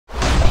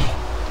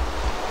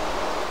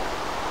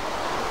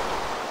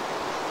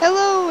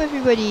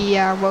everybody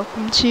and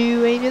welcome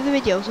to another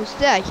video. So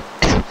today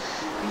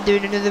I'm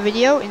doing another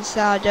video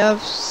inside of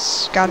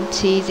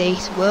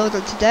Scantagate world,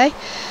 and today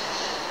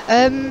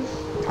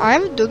I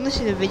haven't done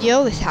this in a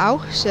video, this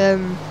house.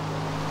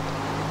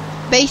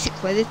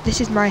 Basically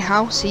this is my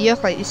house here,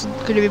 like this is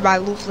going to be my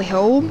lovely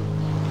home.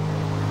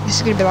 This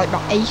is going to be like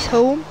my 8th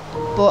home,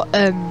 but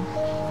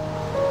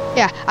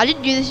yeah, I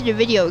didn't do this in a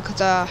video because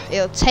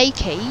it'll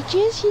take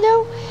ages, you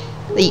know,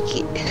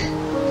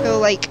 so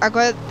like I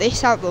got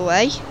this out of the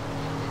way,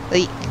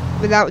 like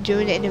without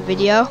doing it in a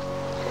video.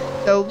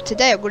 So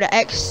today I'm going to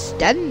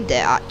extend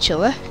it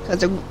actually, because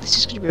this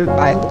is going to be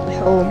my lovely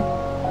home.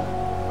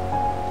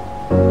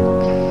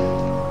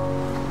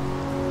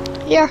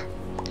 Yeah,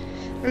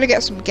 I'm going to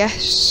get some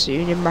guests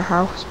soon in my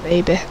house,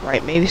 maybe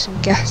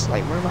some guests,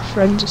 like one of my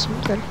friends or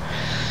something.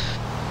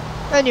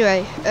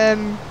 Anyway,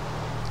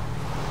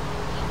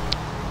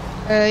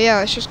 yeah,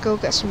 let's just go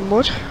get some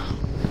wood.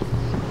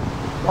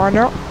 Why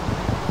not?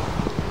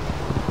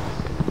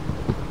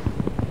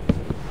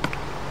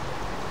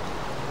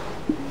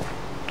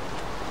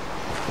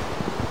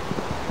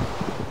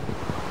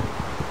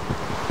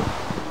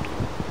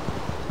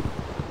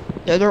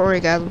 Yeah, don't worry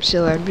guys, I'm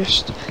still there, I'm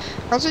just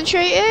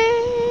concentrating.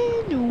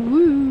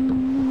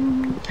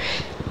 Woo.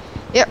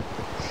 Yep,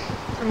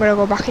 I'm gonna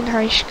go back in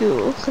high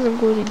school because I'm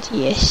going into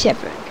year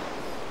 7.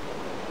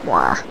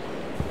 Wow.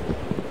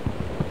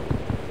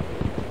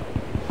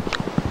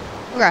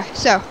 Okay,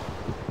 so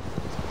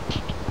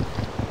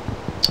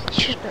let's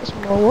just get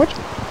some more wood.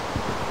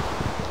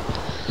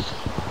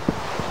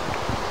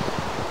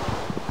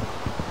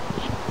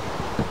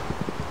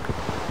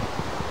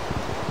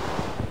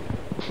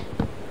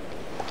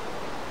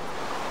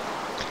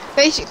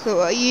 Basically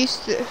what I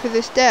used for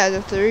the stairs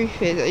of the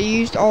roof is I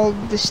used all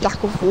the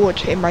stack of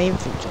wood in my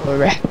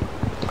inventory.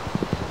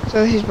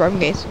 So this is what I'm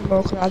getting some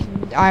more because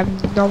I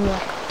have none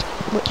left,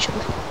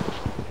 literally.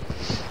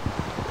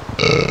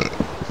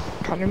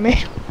 Pardon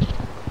me.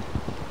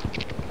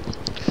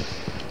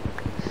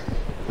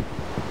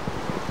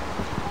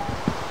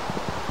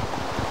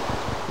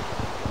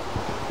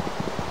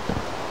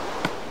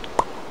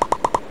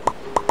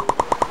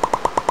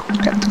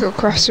 Got to go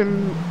across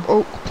some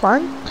oak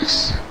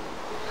planks.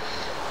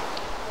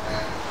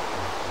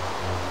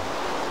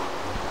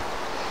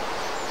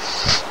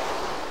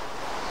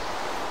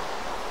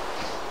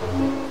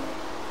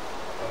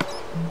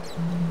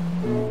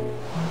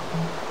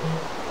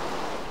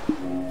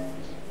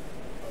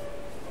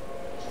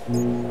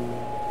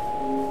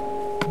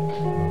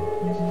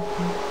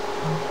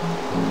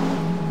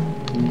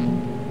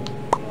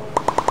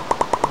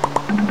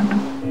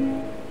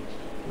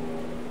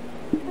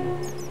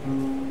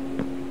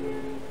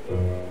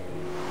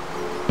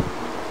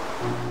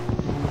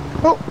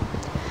 Oh,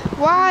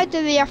 why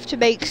do they have to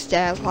make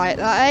stairs like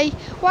that, eh?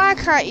 Why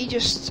can't you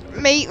just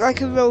make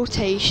like a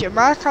rotation?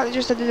 Why can't you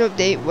just add an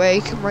update where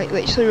you can like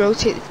literally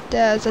rotate the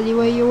stairs any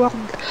way you want?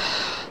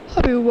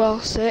 I'll be well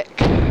sick.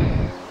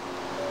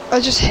 I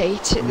just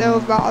hate it though,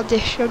 that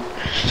addition.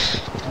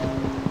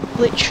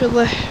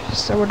 Literally,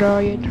 so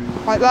annoying.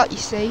 Like that, you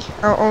see.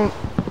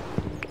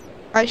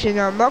 Actually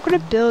no, I'm not going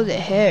to build it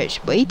here,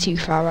 it's way too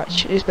far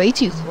actually. It's way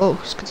too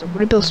close, because I'm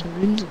going to build some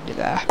rooms under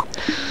there.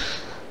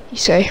 You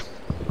see.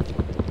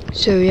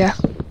 So yeah.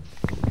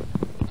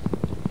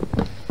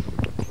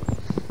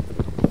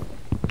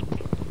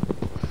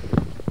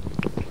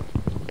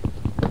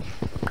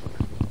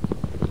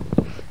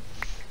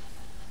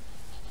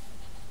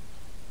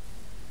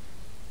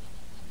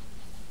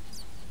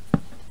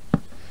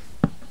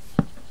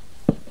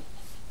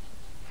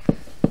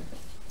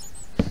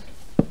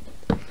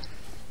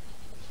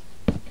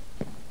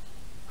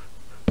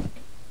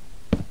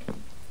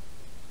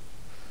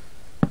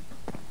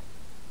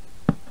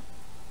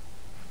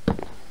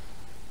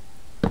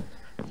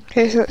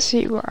 Okay, so let's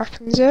see what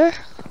happens there.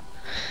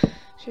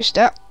 Just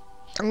that.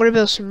 I'm gonna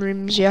build some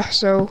rooms, yeah.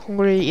 So I'm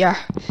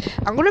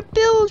gonna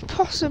build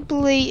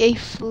possibly a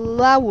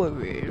flower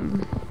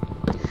room.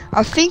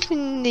 I'm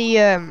thinking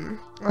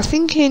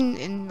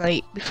in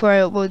like before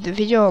I upload the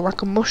video,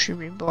 like a mushroom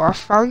room, but I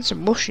found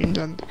some mushrooms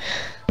and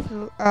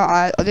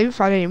I didn't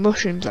find any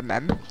mushrooms. I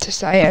meant to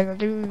say, and I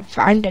didn't even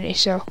find any,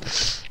 so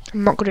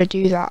I'm not gonna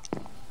do that.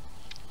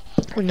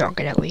 I'm not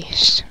gonna, at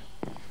least.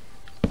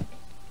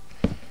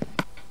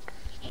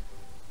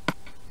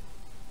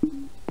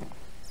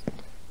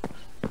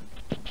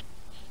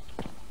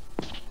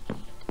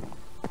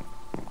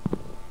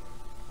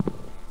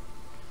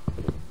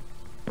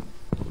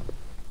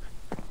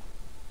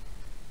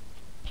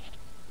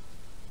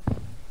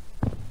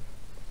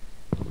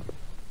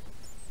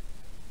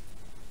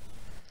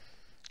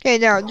 Okay,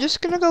 now I'm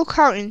just gonna go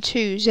counting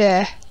 2s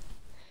there.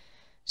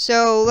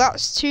 So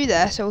that's 2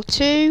 there. So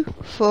 2,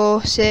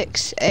 4,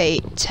 6,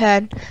 8,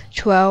 10,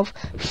 12,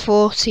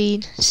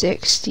 14,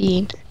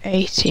 16,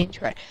 18,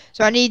 20.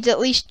 So I need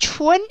at least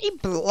 20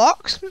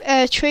 blocks,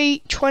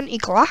 20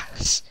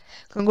 glass.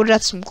 I'm gonna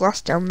add some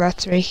glass down there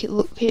to make it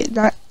look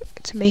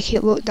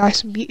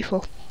nice and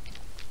beautiful.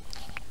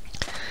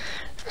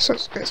 So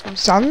let's get some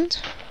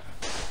sand.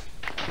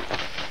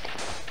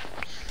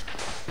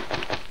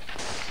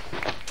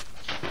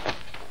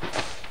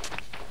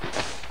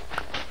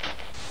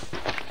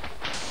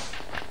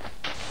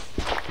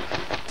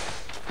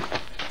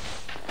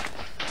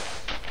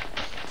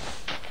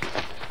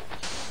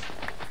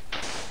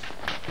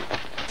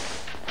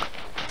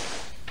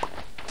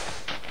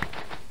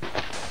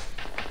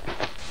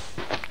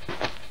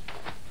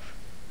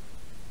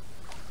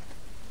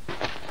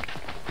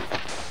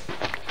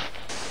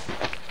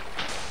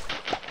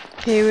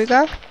 Here we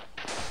go.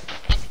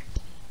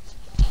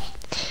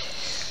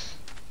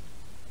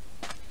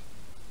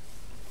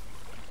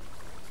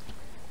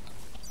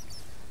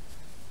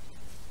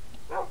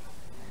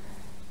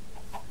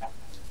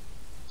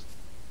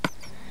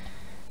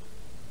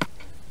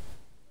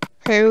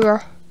 Here we go.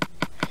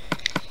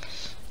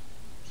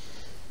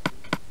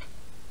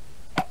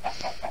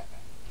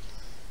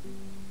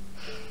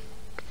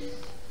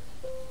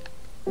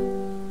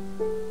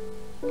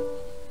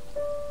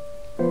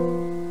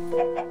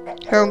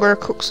 Here I'm gonna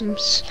cook some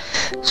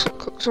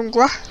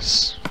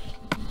glass.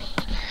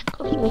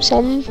 Cook some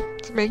sand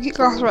to make it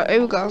glass. Right,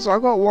 here we go. So I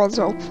got one,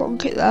 so I'll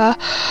plonk it there.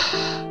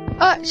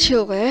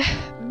 Actually,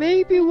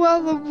 maybe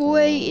while I'm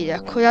waiting, I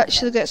could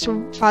actually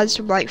find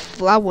some like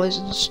flowers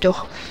and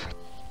stuff.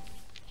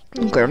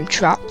 I'm gonna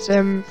trap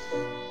them.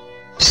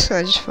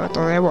 I just thought,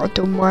 don't know what a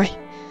dumb way.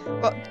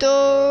 What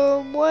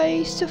dumb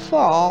ways to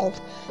fall.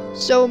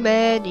 So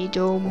many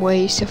dumb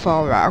ways to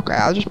fall. Right, okay,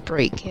 I'll just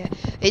break it.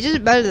 It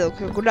doesn't matter though,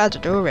 because I'm gonna have to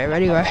do it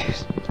anyway.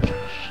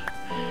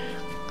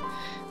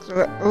 So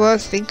what I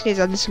was thinking is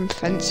adding some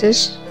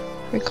fences.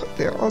 We cut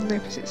it on the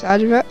opposite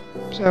side of it.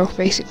 So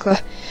basically,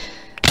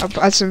 I'll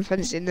add some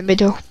fence in the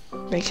middle.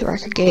 Make it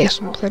like a gate or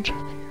something.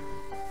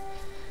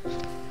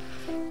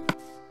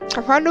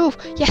 I found a wolf.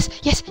 Yes,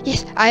 yes,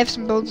 yes. I have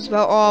some bones as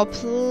well. Oh,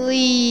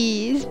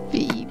 please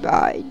be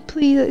mine.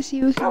 Please, let's see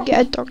if we can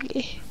get a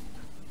donkey.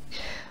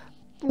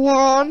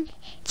 1,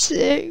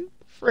 2,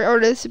 3. Oh,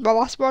 this is my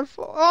last one.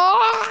 4.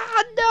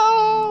 Oh,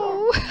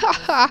 no.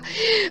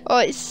 Oh,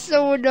 it's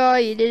so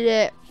annoying, isn't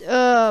it?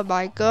 Oh,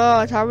 my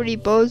God. How many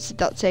bones did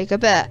that take? I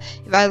bet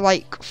if I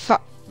like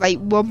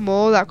one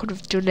more, that could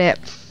have done it.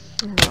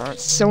 Oh,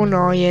 it's so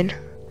annoying.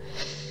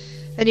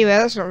 Anyway,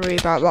 let's not worry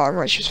about that.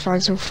 Let's just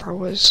find some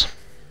flowers.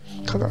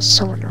 God, that's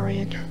so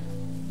annoying.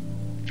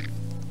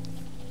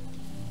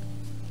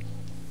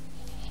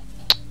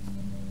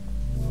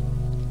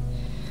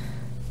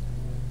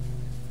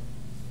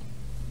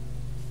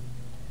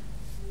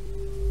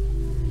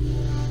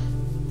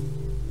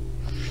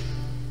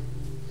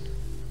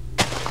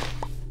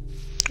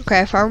 Okay,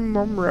 I found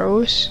 1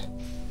 rose.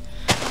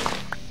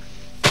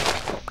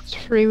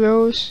 3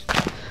 rows.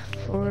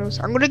 4 rows.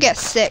 I'm gonna get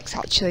 6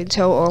 actually in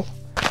total.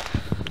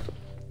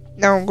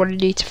 Now I'm gonna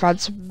need to find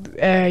some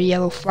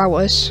yellow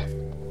flowers.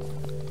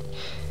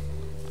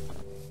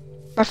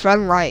 My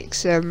friend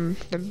likes the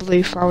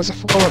blue flowers. I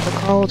forgot what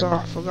they're called, or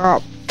I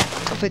forgot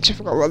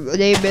what the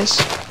name is.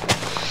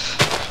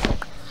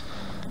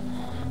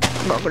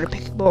 I'm not gonna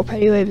pick them up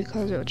anyway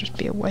because it'll just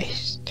be a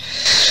waste.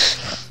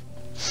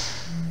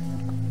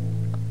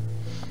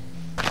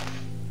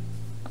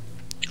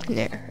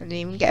 Yeah, I didn't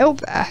even get up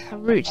there.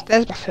 I'm rude.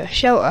 There's my first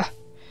shelter.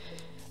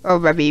 Or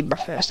maybe my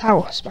first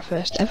house. My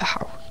first ever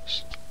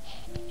house.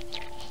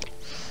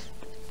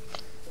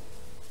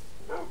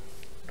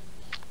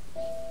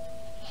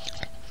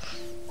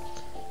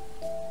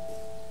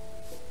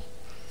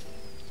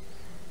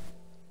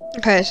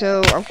 Okay,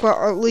 so I've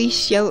got at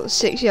least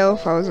 6 yellow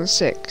flowers and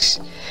 6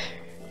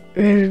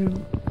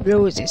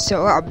 roses,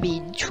 so that would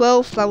mean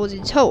 12 flowers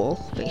in total,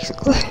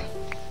 basically.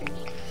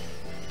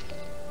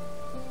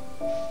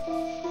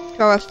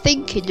 So I'm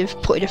thinking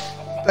of putting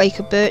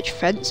a birch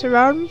fence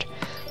around.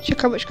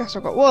 Check how much glass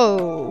I've got.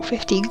 Whoa,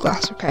 15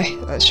 glass. Okay,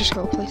 let's just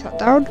go place that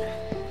down.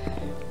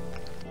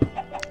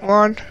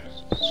 1,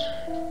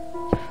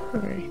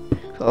 3,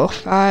 4,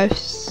 5,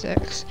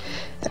 6,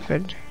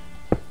 7,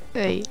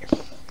 8,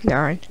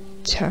 9,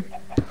 10,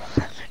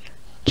 11,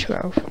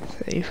 12,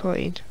 13,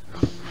 14,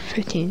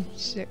 15,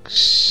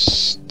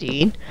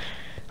 16.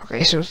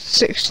 Okay, so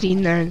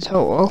 16 there in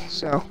total,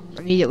 so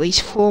I need at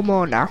least 4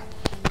 more now.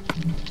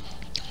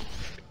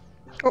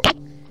 Oh,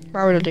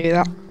 why would I do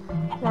that?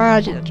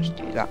 Why did I just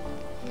do that?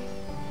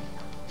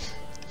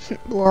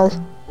 Lol.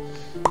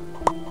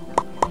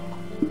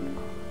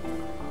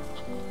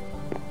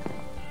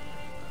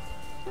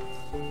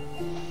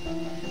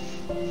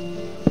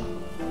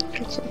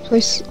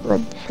 Place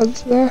around the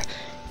fence there.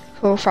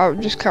 So if I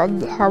just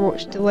count how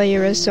much the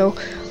layer is, so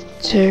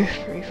 2,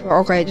 3, 4.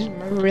 Okay, it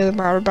doesn't really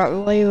matter about the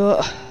layer,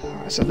 but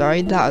that's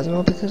annoying that as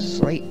well because it's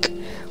like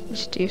we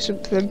should do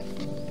something.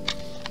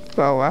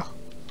 Oh well.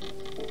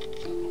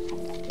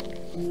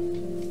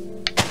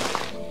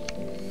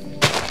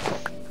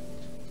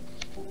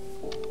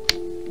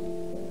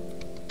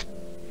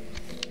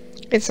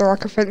 It's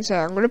like a fence here.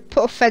 I'm gonna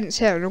put a fence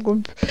here and I'm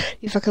gonna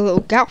use like a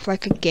little gap,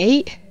 like a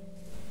gate.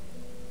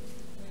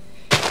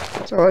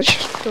 So let's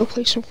just go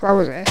place some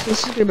flowers there. So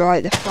this is gonna be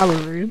like the flower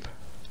room,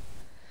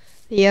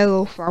 the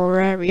yellow flower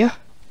area.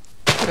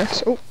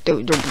 Oh,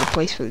 don't be a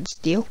place for the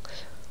steel.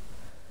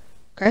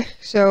 Okay,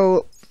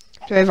 so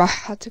if I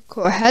had to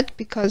cut ahead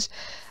because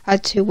I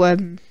had to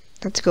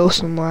go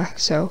somewhere,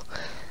 so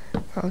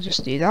I'll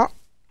just do that.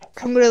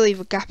 I'm gonna leave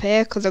a gap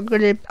here because I'm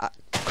gonna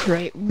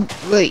create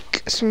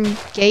like some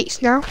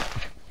gates now.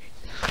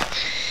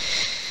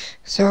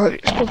 So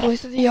let's go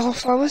place the yellow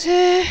flowers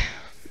here.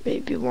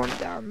 Maybe one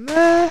down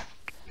there.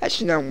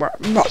 Actually, no, I'm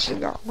not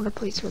gonna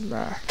place one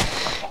there.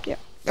 Yeah,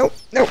 nope.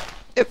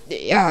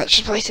 Yeah, let's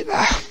just place it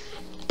there.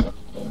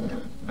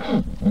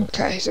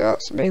 Okay, so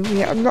that's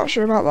mainly it. I'm not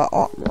sure about that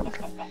one.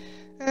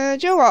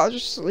 Do you know what? I'll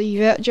just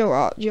leave it. Do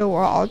you know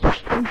what? I'll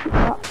just leave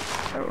that.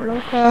 Don't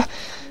really care.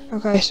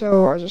 Okay,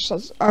 so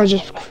I'll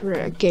just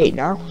create a gate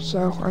now.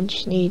 So I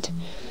just need.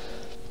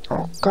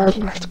 Oh god, I'm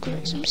gonna have to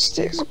create some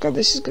sticks. Oh god,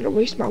 this is gonna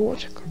waste my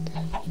water.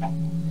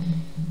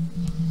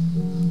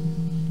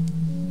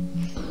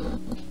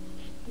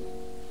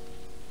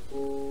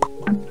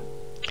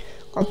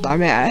 God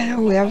damn it! I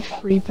only have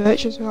 3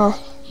 birch as well.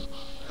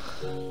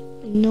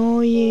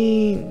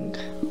 Annoying.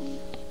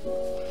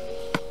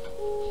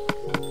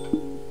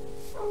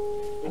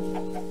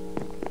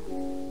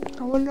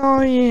 How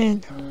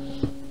annoying.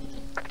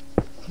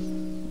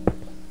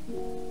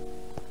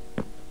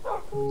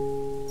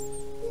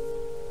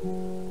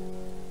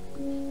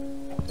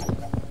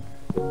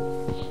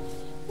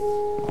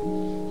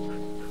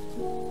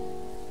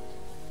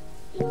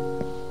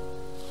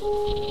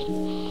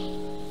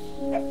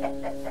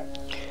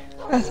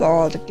 I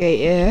thought I'd gate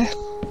here.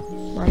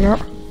 Why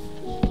not?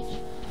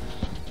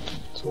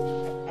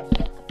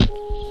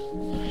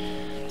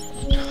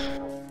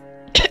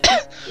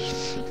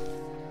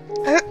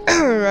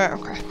 Right,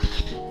 okay.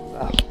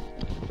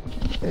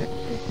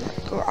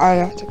 Well, I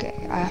have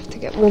to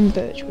get 1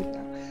 birch wood now.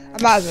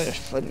 I might as well just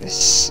fund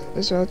this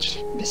as well,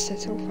 just miss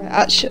it off.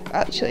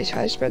 Actually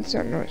try to spread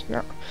something. No, it's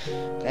not.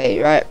 Okay,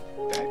 right.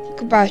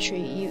 Goodbye, tree.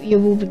 You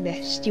will be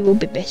missed. You will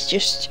be missed.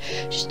 Just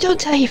don't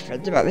tell your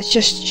friends about this.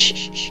 Just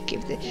shh.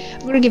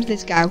 I'm gonna give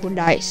this guy a good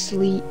night's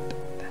sleep.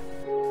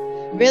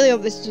 Really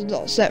hope this does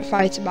not set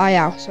fire to my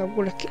house. So I'm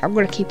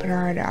gonna keep an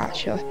eye on it.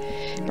 Actually,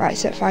 right,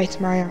 set fire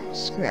to my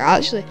house.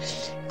 Actually,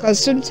 because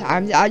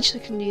sometimes it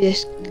actually can do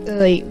this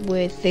like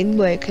weird thing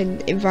where it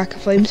can, if like a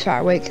flames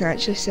fire, where it can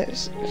actually set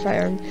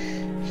fire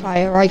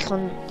like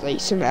on like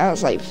something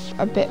else, like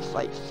a bit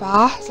like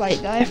fast, like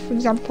there, for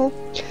example.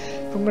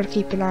 I'm gonna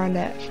keep an eye on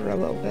it for a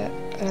little bit.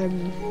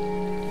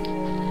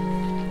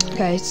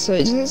 Okay, so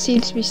it doesn't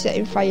seem to be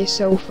setting fire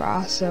so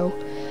far, so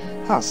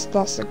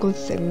that's a good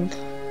thing.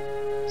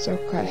 It's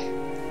okay.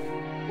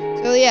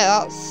 So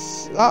yeah,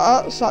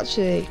 that's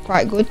actually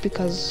quite good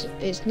because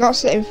it's not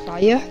setting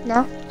fire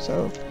now.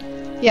 So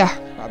yeah,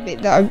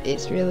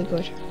 it's really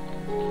good.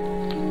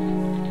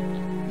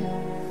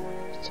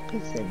 It's a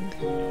good thing.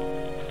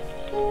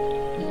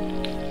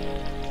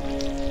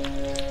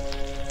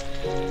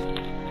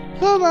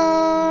 Come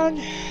on!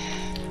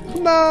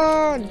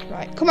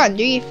 Right, come on,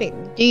 do your thing.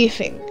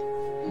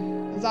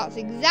 'Cause that's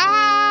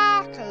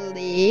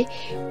exactly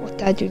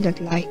what I do not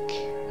like.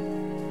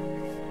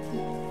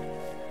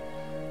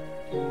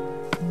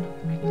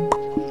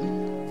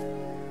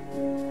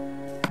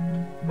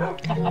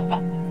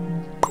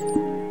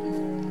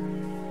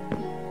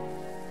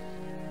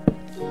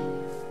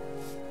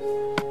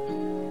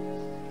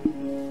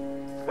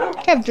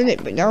 Okay, I've done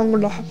it, but now I'm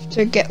gonna have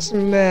to get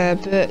some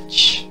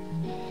birch.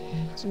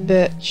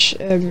 Birch.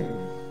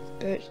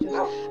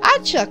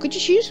 Actually, I could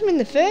just use them in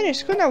the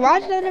furnace, couldn't I? Why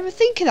did I never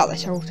think of that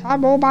this whole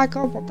time? Oh my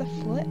god, what the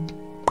flip?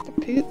 What the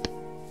poop?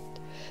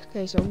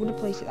 Okay, so I'm gonna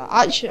place it there.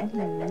 Actually,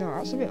 no,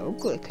 that's a bit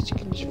ugly because you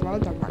can just roll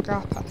down that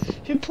gap.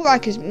 Should put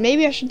like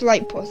maybe I should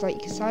like put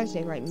like a sign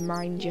saying like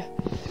mind your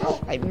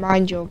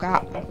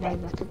gap,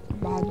 mind like a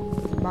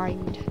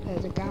mind.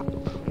 There's a gap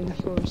in the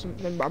floor or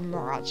something, but I'm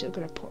not actually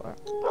gonna put it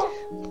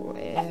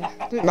here.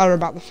 It doesn't matter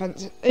about the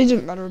fence. It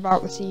doesn't matter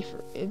about the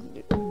see-through.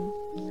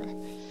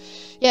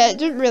 Yeah, it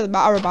doesn't really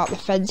matter about the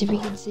fence if you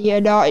can see it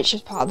or not. It's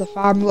just part of the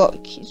farm. Look,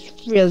 it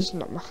really does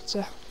not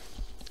matter.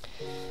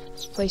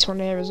 Let's place one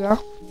here as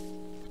well.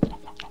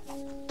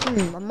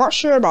 I'm not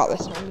sure about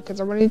this one because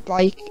I wanted it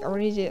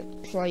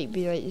to like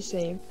be like the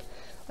same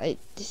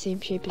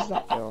shape as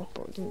that door,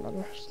 but it doesn't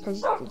matter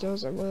because the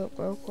doors are real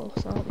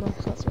close, aren't they?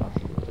 That's why.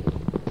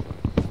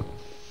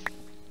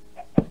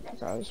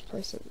 Okay, I'll just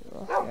place it.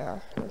 Yeah,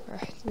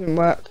 okay, it didn't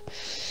work.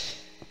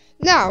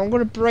 Now I'm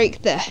gonna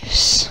break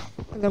this,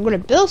 and I'm gonna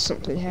build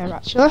something here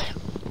actually.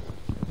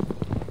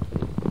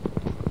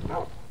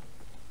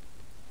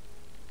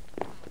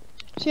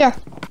 So yeah,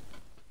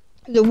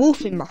 there's a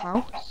wolf in my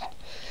house.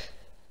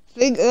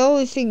 The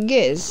only thing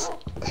is,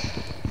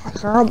 I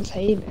can't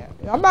tame it.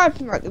 That might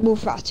be like the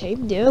wolf that I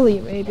tamed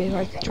earlier, maybe,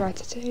 like I tried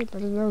to tame, I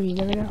don't know, you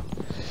never know.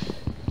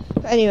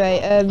 But anyway,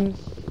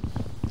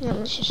 yeah,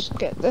 let's just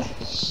get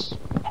this.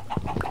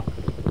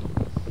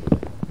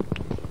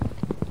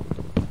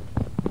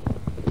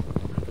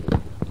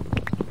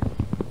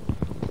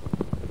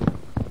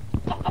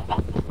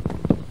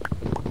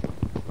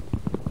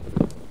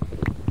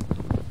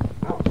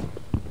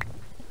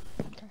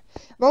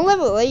 I'm on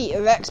level 8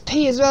 of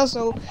XP as well,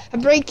 so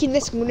I'm breaking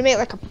this. I'm going to make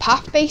like a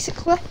path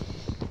basically.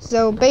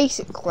 So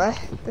basically,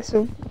 that's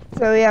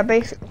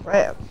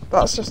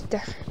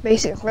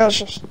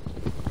just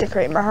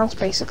decorating my house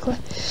basically.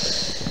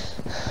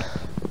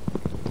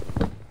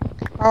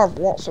 I have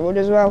lots of wood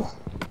as well.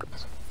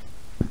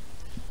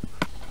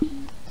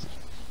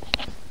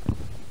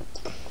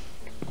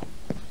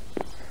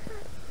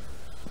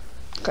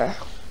 Okay.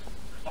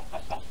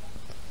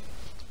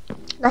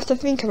 I have to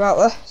think about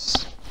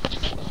this.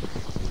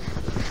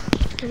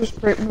 I'll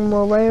just break one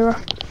more layer.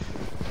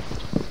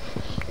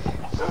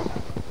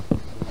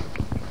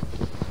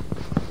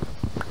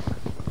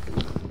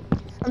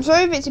 I'm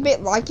sorry if it's a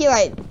bit laggy,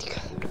 like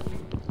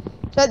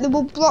the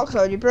wood block's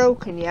already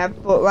broken, yeah,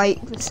 but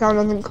like the sound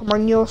doesn't come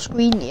on your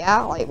screen,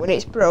 yeah, like when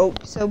it's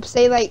broke. So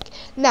say like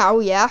now,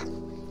 yeah,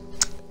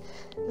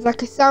 there's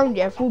like a sound,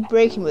 yeah, full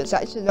breaking, but it's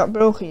actually not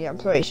broken yet. I'm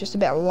sorry, it's just a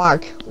bit of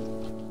lag.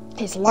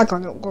 It's lag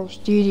on Upgo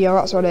Studio,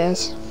 that's what it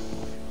is.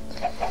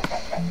 I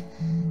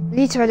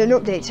need to add an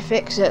update to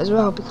fix it as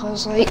well,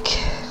 because like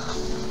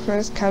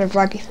it's kind of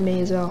laggy for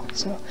me as well.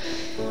 So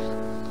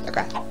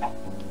okay,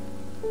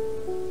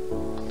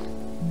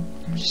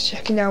 I'm just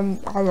checking out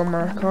how long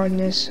my recording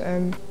is.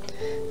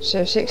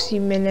 So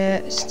 16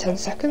 minutes 10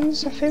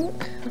 seconds, I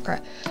think. Okay.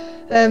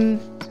 I'm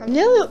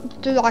nearly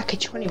up to like a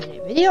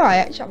 20-minute video.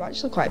 I'm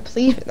actually quite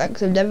pleased with that,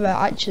 because I've never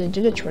actually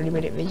done a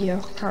 20-minute video.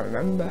 I can't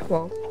remember.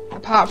 Well,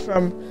 apart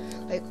from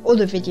like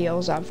other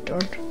videos I've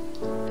done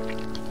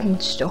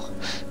and stuff.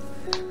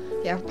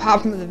 Yeah,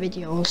 apart from other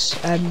videos,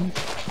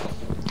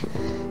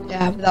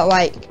 yeah, that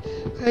like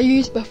I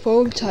used my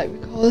phone to like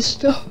record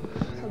stuff.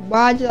 And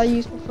why did I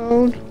use my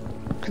phone?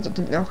 Because I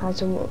didn't know how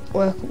to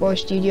work Upgo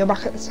Studio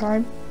back at the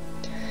time.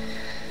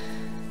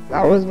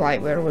 That was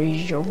like when I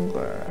was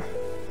younger.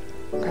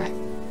 Okay,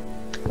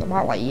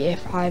 about like year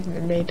 5 and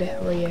then maybe,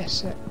 or year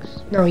 6.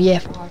 No, year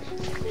 5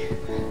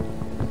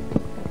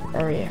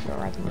 or year 4.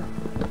 I don't know.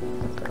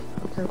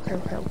 Okay.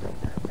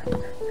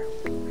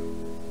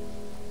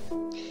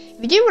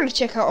 If you do want to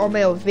check out all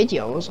my other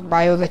videos on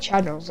my other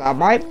channels, I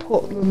might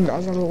put them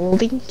as a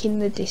link in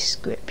the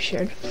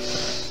description,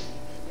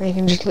 and you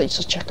can just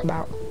literally check them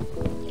out.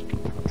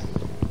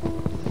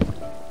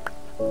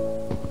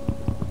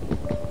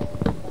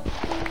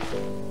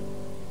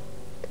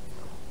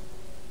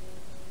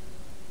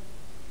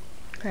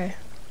 Okay,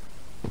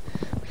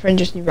 my friend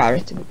just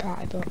invited to the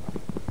party, but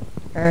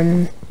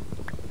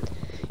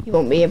you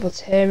won't be able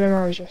to hear him.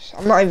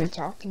 I'm not even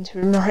talking to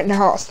him right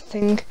now, that's the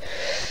thing.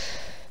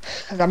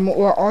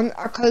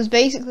 Because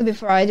basically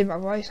before I did my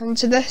voice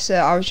onto this,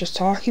 I was just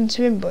talking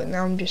to him, but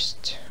now because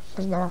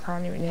now I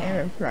can't even hear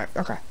him. Right,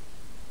 okay.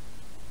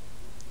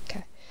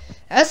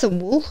 That's a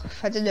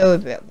wolf. I don't know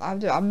if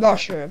I'm not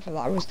sure if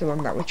that was the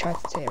one that we tried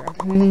to tear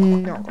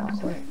him. Not got a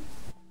clue.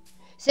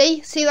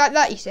 See like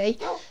that, you see?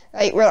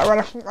 Like when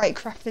I couldn't like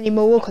craft any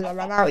more wool because I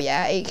ran out,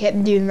 yeah, it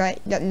kept doing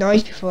like that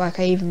noise before like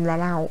I even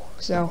ran out.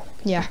 So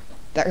yeah,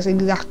 that's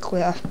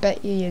exactly, I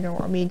bet you know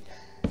what I mean.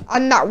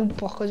 And that wood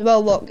block as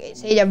well, look, it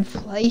said I've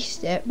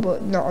placed it,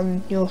 but not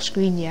on your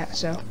screen yet,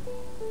 so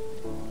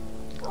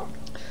I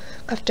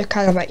have to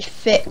kind of like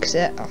fix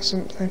it or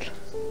something.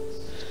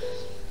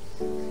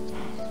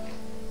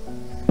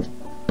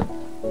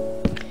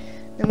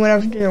 Then what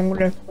I'm doing, I'm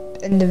gonna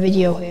end the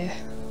video here,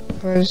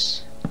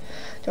 because I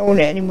don't want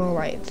it anymore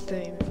like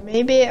 30 minutes.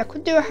 Maybe I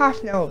could do a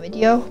half an hour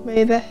video,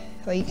 maybe,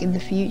 like in the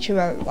future,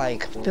 where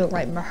like I build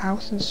like my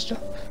house and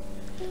stuff.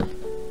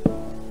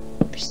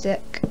 Be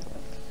sick.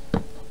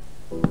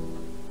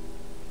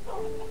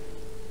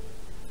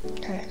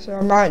 Okay, so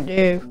I might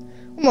do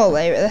one more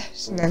layer of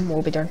this and then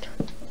we'll be done.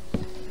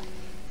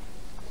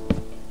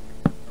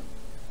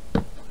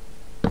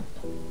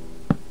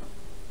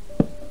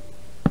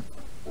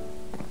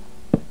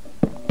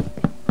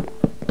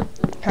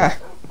 Okay,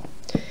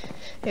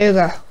 here we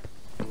go.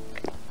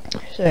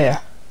 So yeah.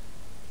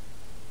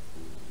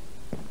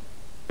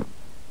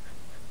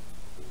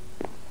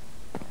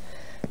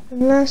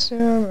 Unless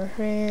you're my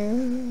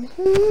friend.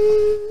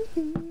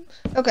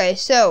 Okay,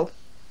 so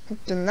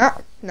I've done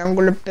that. Now I'm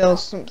gonna build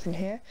something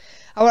here.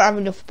 I won't have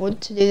enough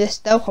wood to do this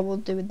though. I will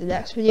do it in the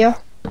next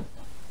video.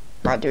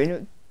 I might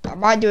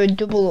do a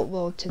double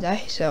upload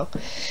today, so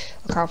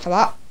look out for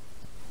that.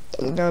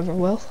 I don't know if I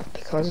will,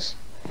 because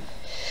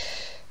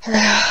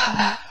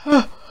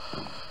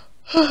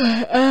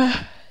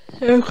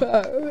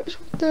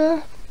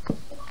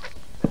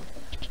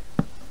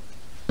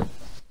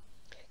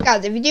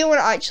guys, if you do want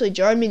to actually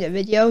join me in the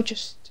video,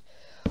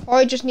 all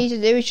you just need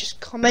to do is just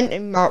comment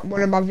in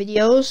one of my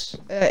videos,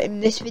 in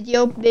this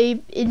video,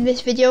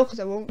 because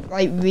I won't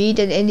like read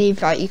any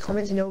of like your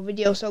comments in no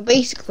video. So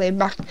basically,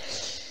 my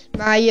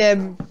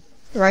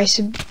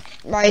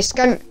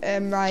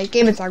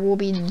gamer tag will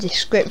be in the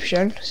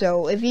description.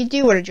 So if you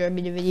do want to join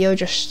me in the video,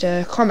 just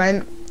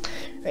comment,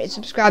 rate,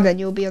 subscribe, then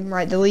you'll be on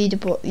like the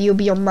leaderboard. You'll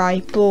be on my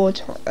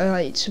board,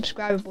 like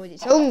subscriber board.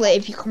 It's only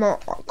if you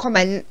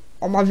comment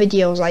on my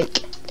videos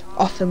like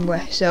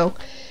oftenly. So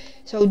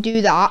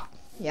do that.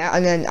 Yeah,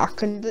 and then I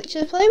can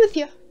literally play with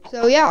you.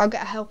 So yeah, I'll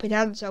get a helping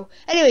hand. So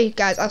anyway,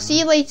 guys, I'll see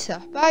you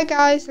later. Bye,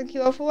 guys. Thank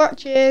you all for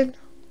watching.